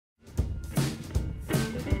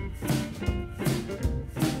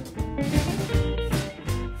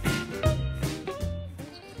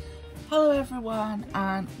everyone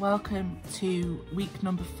and welcome to week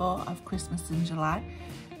number 4 of Christmas in July.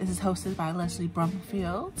 This is hosted by Lesley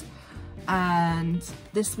Bromfield and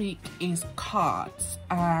this week is cards,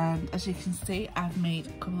 and as you can see I've made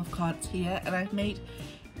a couple of cards here and I've made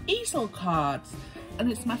easel cards,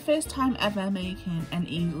 and it's my first time ever making an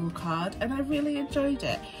easel card and I really enjoyed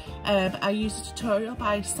it. I used a tutorial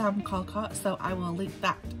by Sam Colcott, so I will link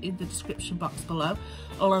that in the description box below,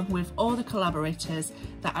 along with all the collaborators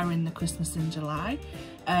that are in the Christmas in July.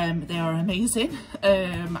 They are amazing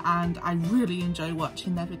and I really enjoy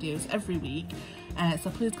watching their videos every week, so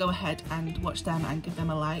please go ahead and watch them and give them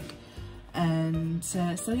a like. And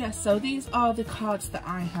so yeah, so these are the cards that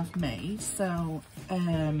I have made. So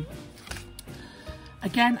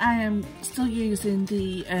again, I am still using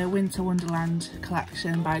the Winter Wonderland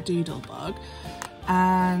collection by Doodlebug,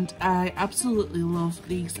 and I absolutely love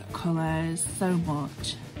these colours so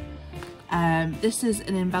much. This is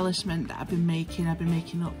an embellishment that I've been making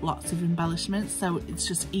up lots of embellishments, so it's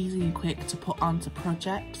just easy and quick to put onto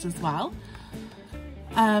projects as well.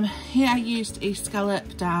 Here I used a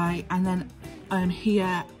scallop die, and then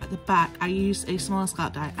here at the back I used a smaller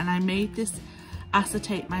scallop die, and I made this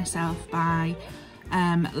acetate myself by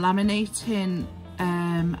laminating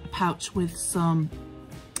a pouch with some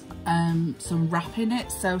wrap in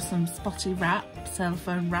it, so some spotty wrap,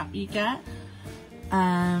 cellophane wrap you get,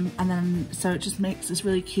 and then so it just makes this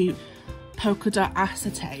really cute polka dot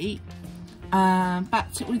acetate.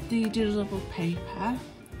 Backed it with the Doodlebug paper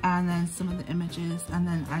and then some of the images, and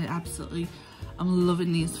then I'm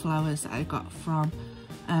loving these flowers that I got from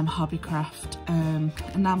Hobbycraft,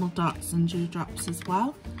 enamel dots and dewdrops as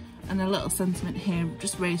well, and a little sentiment here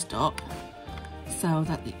just raised up so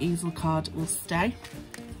that the easel card will stay,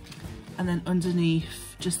 and then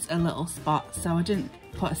underneath just a little spot, so I didn't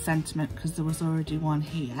put a sentiment because there was already one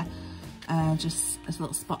here, just a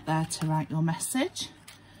little spot there to write your message.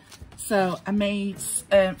 So I made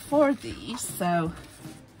 4 of these, so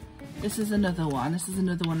this is another one. This is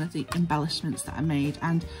another one of the embellishments that I made,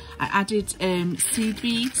 and I added seed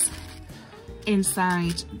beads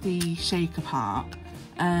inside the shaker part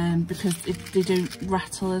because they don't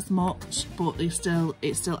rattle as much, but it still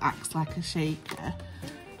acts like a shaker.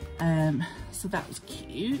 So that was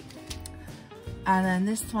cute. And then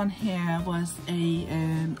this one here was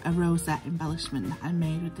a rosette embellishment that I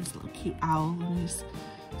made with this little cute owl and his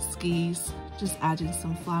skis, just adding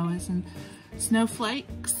some flowers and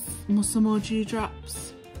snowflakes, some more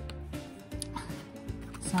dewdrops.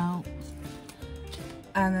 So,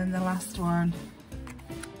 and then the last one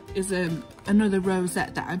is another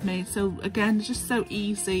rosette that I've made. So again, just so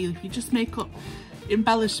easy if you just make up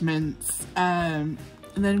embellishments, and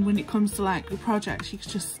then when it comes to like your projects, you can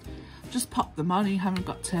just pop them on, you haven't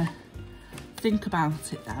got to think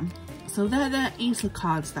about it then. So they're the easel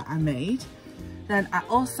cards that I made. Then I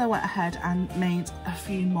also went ahead and made a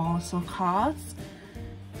few more little cards.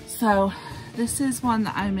 So this is one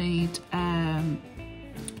that I made, and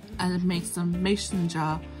I've made some mason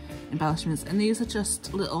jar embellishments, and these are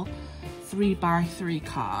just little 3x3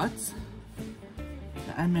 cards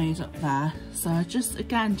that I made up there. So I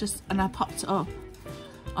and I popped it up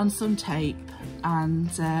on some tape, and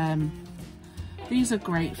these are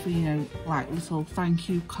great for, you know, like little thank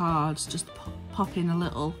you cards, just pop in a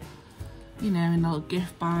little, you know, in a little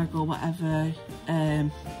gift bag or whatever.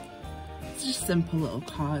 It's just simple little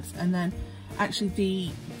cards. And then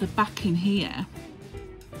actually the backing here,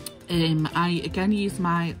 I again used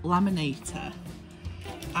my laminator,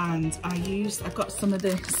 and I got some of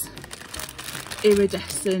this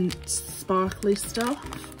iridescent sparkly stuff,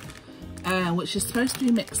 which is supposed to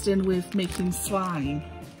be mixed in with making slime,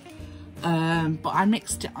 but I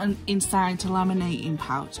mixed it inside a laminating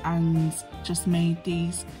pouch and just made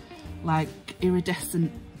these like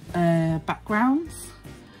iridescent backgrounds.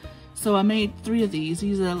 So I made 3 of these.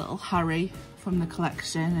 These are a little Harry from the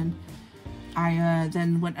collection, and I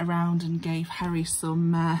then went around and gave Harry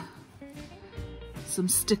some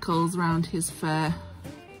stickles around his fur,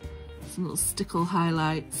 some little stickle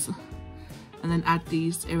highlights, and then add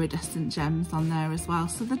these iridescent gems on there as well.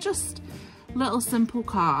 So they're just little simple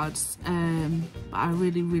cards, but I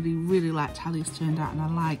really liked how these turned out, and I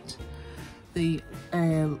liked the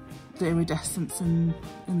iridescence in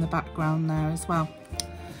the background there as well.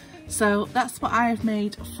 So that's what I've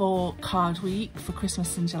made for card week for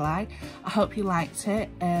Christmas in July. I hope you liked it.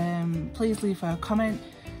 Please leave a comment,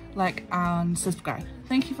 like and subscribe.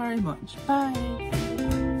 Thank you very much. Bye.